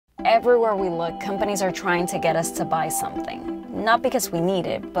Everywhere we look, companies are trying to get us to buy something. Not because we need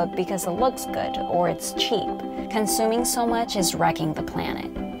it, but because it looks good or it's cheap. Consuming so much is wrecking the planet.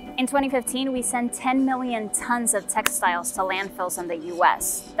 In 2015, we sent 10 million tons of textiles to landfills in the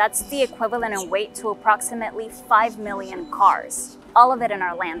US. That's the equivalent in weight to approximately 5 million cars. All of it in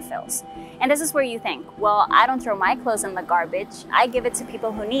our landfills. And this is where you think, well, I don't throw my clothes in the garbage, I give it to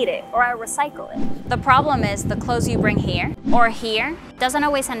people who need it, or I recycle it. The problem is the clothes you bring here, or here, doesn't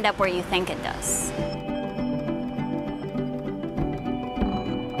always end up where you think it does.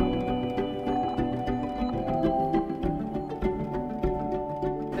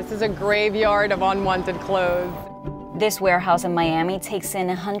 This is a graveyard of unwanted clothes. This warehouse in Miami takes in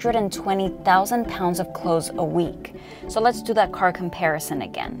 120,000 pounds of clothes a week. So let's do that car comparison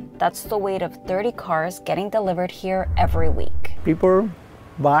again. That's the weight of 30 cars getting delivered here every week. People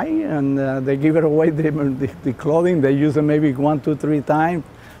buy and they give it away, the clothing. They use it maybe 1, 2, 3 times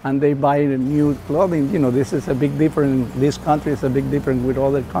and they buy new clothing. You know, this is a big difference. This country is a big difference with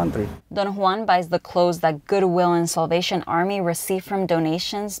other countries. Don Juan buys the clothes that Goodwill and Salvation Army receive from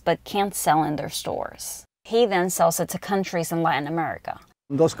donations but can't sell in their stores. He then sells it to countries in Latin America.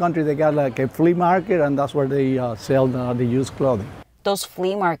 In those countries, they got like a flea market, and that's where they sell the used clothing. Those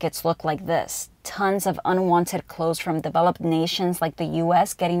flea markets look like this. Tons of unwanted clothes from developed nations like the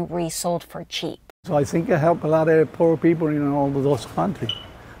US getting resold for cheap. So I think it helps a lot of poor people in all of those countries,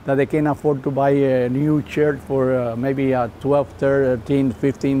 that they can afford to buy a new shirt for maybe $12, $13,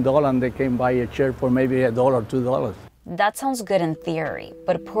 $15, and they can buy a shirt for maybe $1, $2. That sounds good in theory,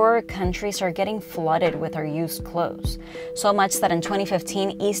 but poorer countries are getting flooded with our used clothes. So much that in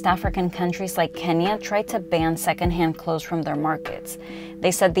 2015, East African countries like Kenya tried to ban secondhand clothes from their markets.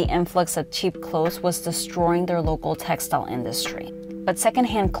 They said the influx of cheap clothes was destroying their local textile industry. But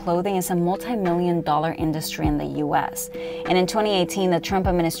secondhand clothing is a multi-million-dollar industry in the US. And in 2018, the Trump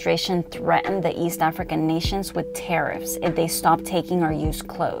administration threatened the East African nations with tariffs if they stopped taking our used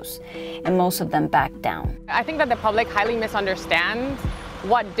clothes. And most of them backed down. I think that the public highly misunderstands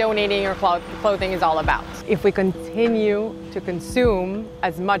what donating your clothing is all about. If we continue to consume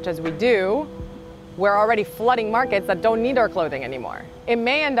as much as we do, we're already flooding markets that don't need our clothing anymore. It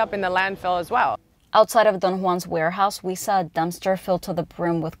may end up in the landfill as well. Outside of Don Juan's warehouse, we saw a dumpster filled to the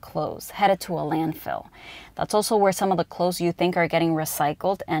brim with clothes, headed to a landfill. That's also where some of the clothes you think are getting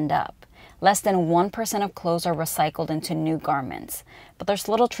recycled end up. Less than 1% of clothes are recycled into new garments. But there's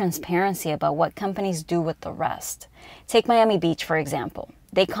little transparency about what companies do with the rest. Take Miami Beach, for example.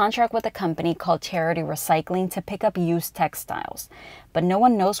 They contract with a company called Charity Recycling to pick up used textiles. But no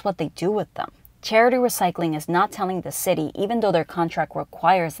one knows what they do with them. Charity Recycling is not telling the city, even though their contract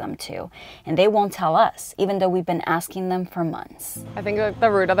requires them to, and they won't tell us, even though we've been asking them for months. I think that the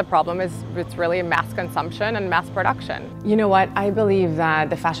root of the problem is it's really mass consumption and mass production. You know what? I believe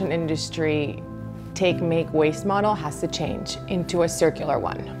that the fashion industry take-make waste model has to change into a circular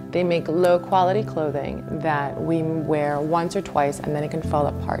one. They make low-quality clothing that we wear once or twice and then it can fall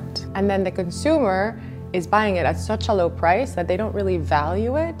apart. And then the consumer is buying it at such a low price that they don't really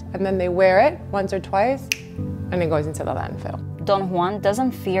value it, and then they wear it once or twice and it goes into the landfill. Don Juan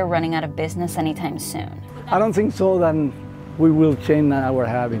doesn't fear running out of business anytime soon. I don't think so that we will change our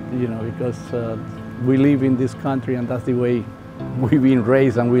habit, you know, because we live in this country and that's the way we've been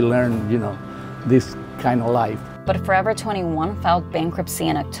raised and we learn, you know, this kind of life. But Forever 21 filed bankruptcy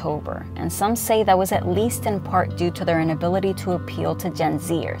in October, and some say that was at least in part due to their inability to appeal to Gen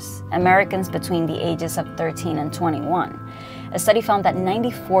Zers, Americans between the ages of 13 and 21. A study found that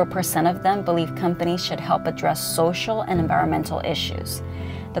 94% of them believe companies should help address social and environmental issues.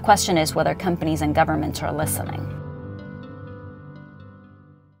 The question is whether companies and governments are listening.